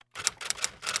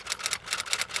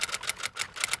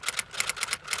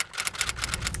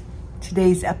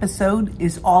Today's episode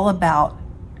is all about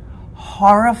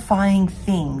horrifying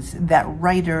things that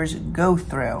writers go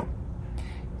through.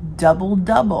 Double,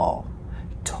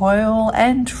 toil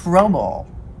and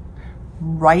trouble,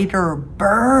 writer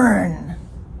burn,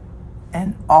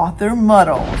 and author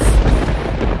muddles.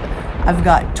 I've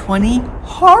got 20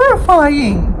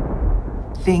 horrifying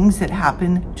things that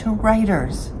happen to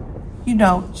writers. You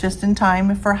know, just in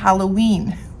time for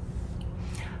Halloween.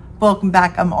 Welcome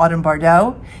back, I'm Autumn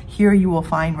Bardot. Here you will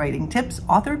find writing tips,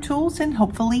 author tools, and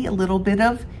hopefully a little bit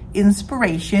of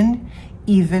inspiration,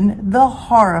 even the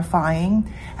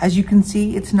horrifying. As you can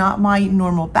see, it's not my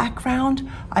normal background.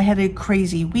 I had a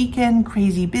crazy weekend,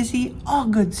 crazy busy, all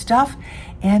good stuff.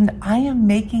 And I am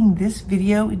making this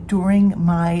video during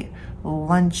my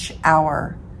lunch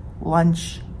hour,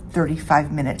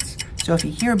 35 minutes. So if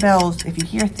you hear bells, if you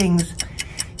hear things,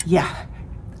 yeah,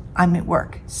 I'm at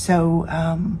work. So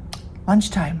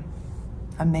lunchtime,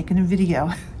 I'm making a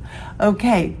video.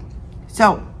 Okay,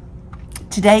 so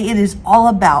today it is all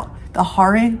about the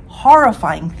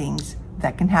horrifying things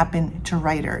that can happen to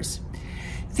writers.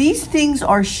 These things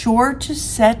are sure to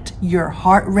set your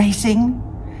heart racing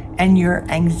and your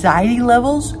anxiety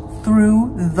levels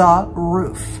through the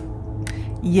roof.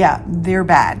 Yeah, they're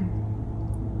bad,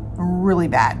 really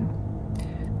bad.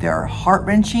 They're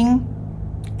heart-wrenching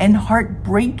and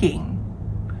heartbreaking.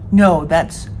 No,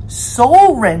 that's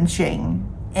soul-wrenching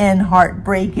and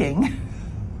heartbreaking.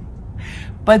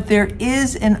 But there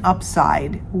is an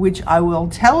upside, which I will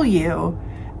tell you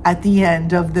at the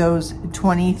end of those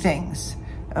 20 things.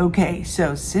 Okay,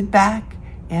 so sit back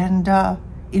and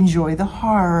enjoy the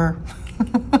horror.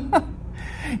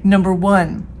 Number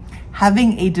 1,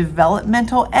 having a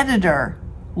developmental editor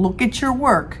look at your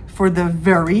work for the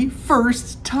very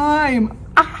first time.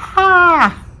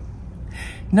 Aha!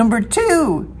 Number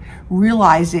 2,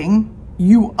 realizing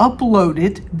you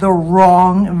uploaded the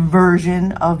wrong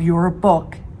version of your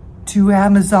book to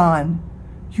Amazon.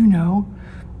 You know,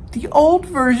 the old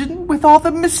version with all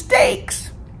the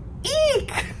mistakes.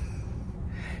 Eek!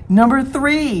 Number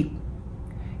 3,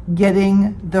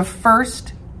 getting the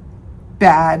first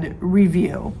bad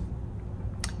review.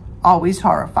 Always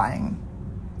horrifying.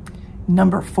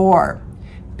 Number 4,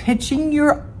 pitching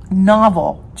your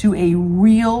novel to a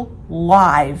real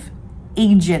live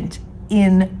agent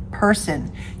in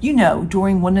person. You know,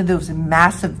 during one of those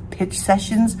massive pitch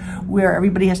sessions where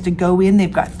everybody has to go in,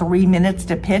 they've got 3 minutes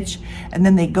to pitch, and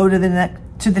then they go to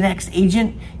the next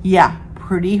agent. Yeah,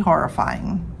 pretty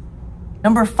horrifying.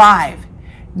 Number 5,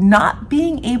 not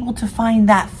being able to find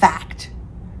that fact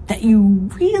that you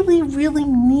really, really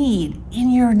need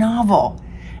in your novel.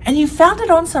 And you found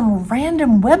it on some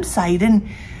random website and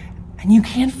you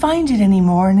can't find it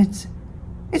anymore, and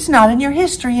it's not in your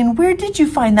history. And where did you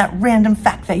find that random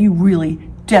fact that you really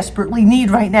desperately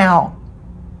need right now?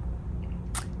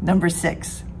 Number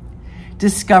 6,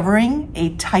 discovering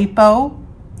a typo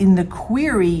in the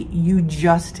query you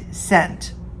just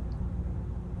sent.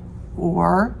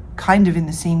 Or kind of in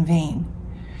the same vein,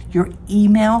 your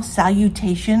email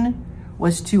salutation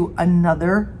was to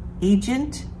another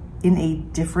agent in a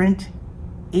different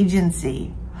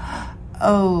agency.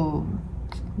 Oh,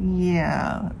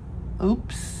 yeah.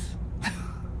 Oops.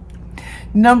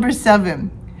 Number 7,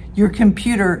 your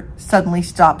computer suddenly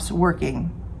stops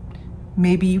working.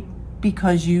 Maybe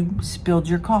because you spilled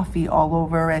your coffee all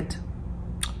over it.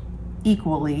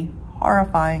 Equally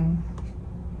horrifying.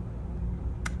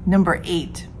 Number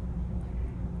 8,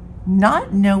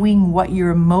 not knowing what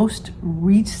your most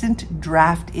recent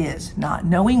draft is. Not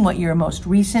knowing what your most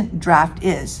recent draft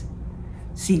is.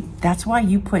 See, that's why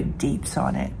you put dates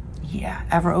on it. Yeah,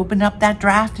 ever open up that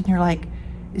draft and you're like,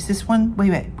 is this one? Wait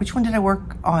a minute, which one did I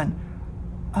work on?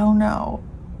 Oh no.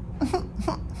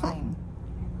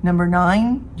 Number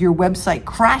 9, your website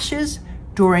crashes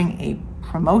during a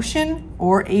promotion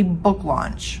or a book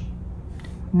launch.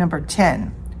 Number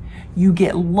 10, you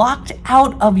get locked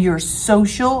out of your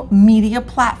social media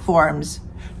platforms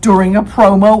during a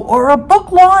promo or a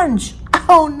book launch.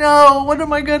 Oh no, what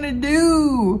am I gonna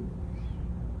do?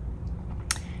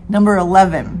 Number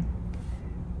 11,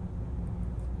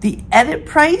 the edit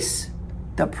price,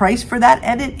 the price for that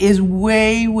edit is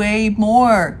way, way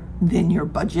more than your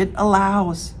budget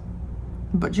allows,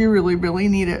 but you really, really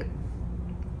need it.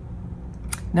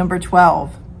 Number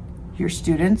 12, your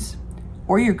students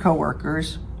or your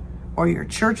coworkers or your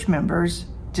church members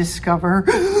discover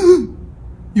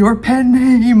your pen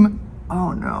name.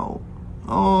 Oh no.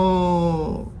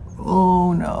 Oh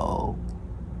no.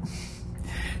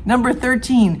 Number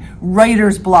 13,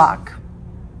 writer's block.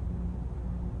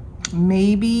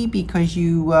 Maybe because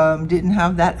you didn't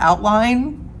have that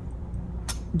outline.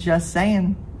 Just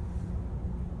saying.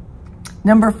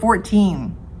 Number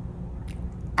 14,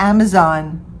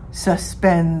 Amazon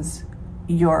suspends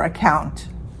your account.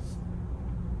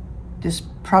 This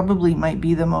probably might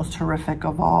be the most horrific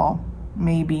of all.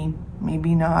 Maybe,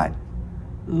 maybe not.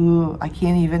 Ooh, I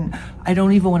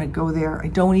don't even want to go there. I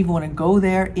don't even want to go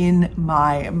there in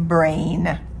my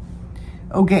brain.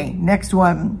 Okay, next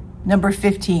one, number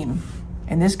 15.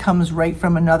 And this comes right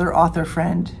from another author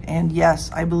friend. And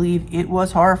yes, I believe it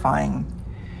was horrifying.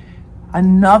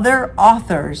 Another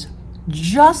author's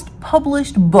just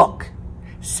published book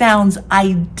sounds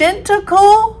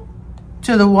identical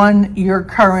to the one you're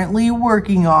currently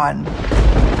working on.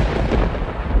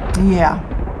 Yeah.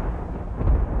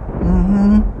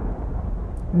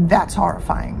 That's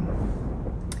horrifying.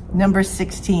 Number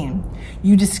 16,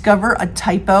 you discover a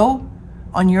typo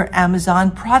on your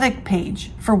Amazon product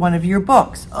page for one of your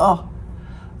books. Oh,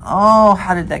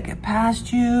 how did that get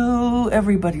past you?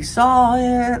 Everybody saw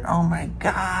it. Oh my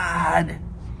God.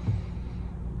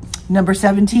 Number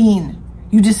 17,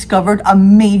 you discovered a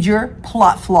major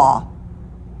plot flaw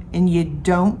and you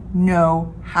don't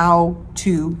know how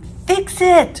to fix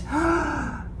it.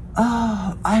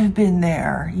 Oh, I've been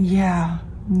there. Yeah,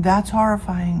 that's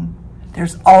horrifying.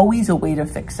 There's always a way to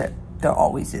fix it. There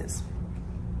always is.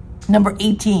 Number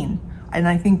 18, and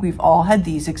I think we've all had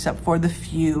these except for the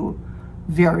few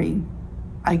very,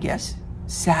 I guess,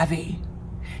 savvy.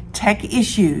 Tech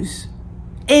issues.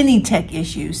 Any tech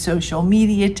issues, social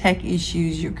media tech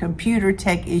issues, your computer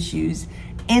tech issues,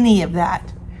 any of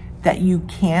that you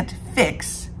can't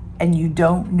fix and you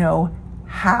don't know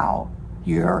how.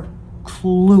 You're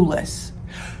clueless.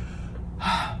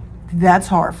 That's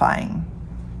horrifying.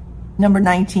 Number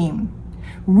 19,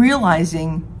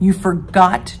 realizing you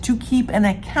forgot to keep an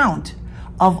account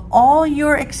of all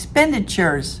your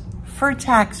expenditures for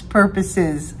tax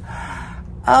purposes.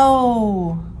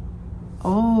 Oh,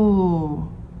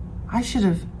 I should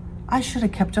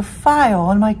have kept a file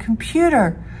on my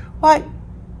computer.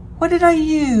 What did I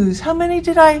use? How many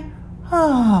did I?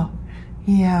 Oh,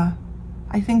 yeah,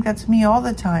 I think that's me all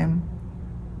the time.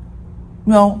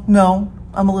 No,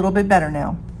 I'm a little bit better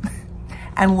now.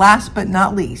 And last but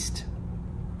not least,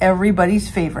 everybody's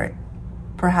favorite,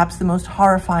 perhaps the most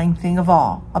horrifying thing of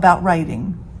all about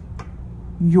writing,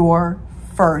 your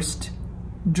first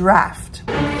draft.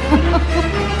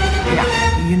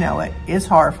 Yeah, you know it. It's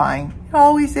horrifying. It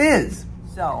always is.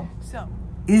 So,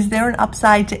 is there an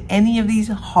upside to any of these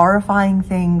horrifying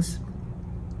things?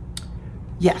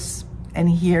 Yes, and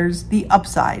here's the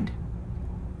upside.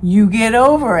 You get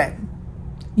over it.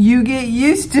 You get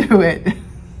used to it.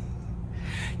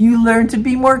 You learn to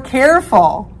be more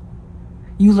careful.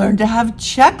 You learn to have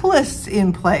checklists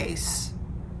in place.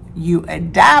 You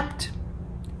adapt.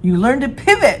 You learn to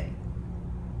pivot.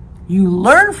 You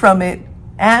learn from it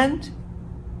and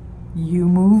you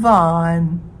move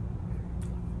on.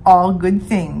 All good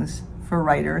things for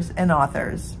writers and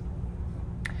authors.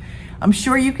 I'm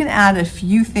sure you can add a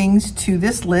few things to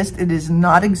this list. It is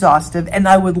not exhaustive, and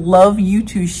I would love you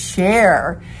to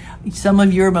share some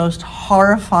of your most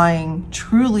horrifying,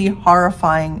 truly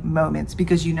horrifying moments,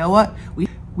 because you know what?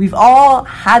 We've all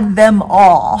had them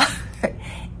all.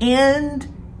 And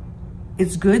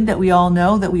it's good that we all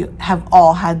know that we have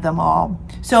all had them all.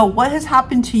 So what has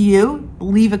happened to you?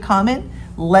 Leave a comment,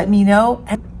 let me know.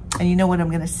 And you know what I'm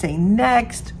gonna say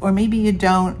next, or maybe you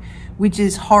don't, which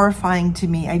is horrifying to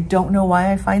me. I don't know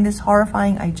why I find this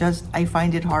horrifying. I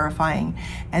find it horrifying.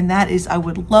 And that is, I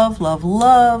would love,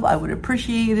 I would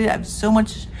appreciate it. I have so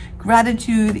much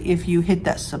gratitude if you hit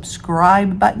that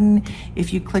subscribe button,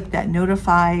 if you click that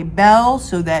notify bell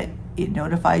so that it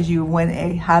notifies you when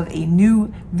I have a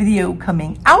new video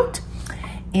coming out.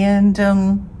 And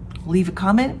leave a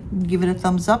comment, give it a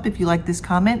thumbs up if you like this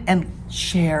comment, and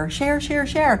share.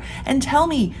 And tell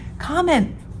me,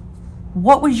 comment,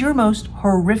 what was your most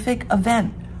horrific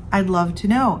event? I'd love to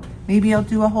know. Maybe I'll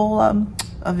do a whole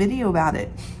a video about it.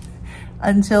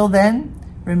 Until then,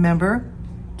 remember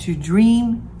to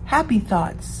dream happy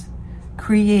thoughts,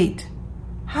 create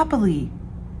happily,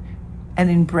 and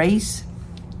embrace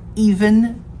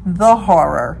even the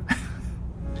horror.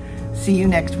 See you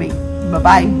next week.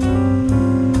 Bye-bye.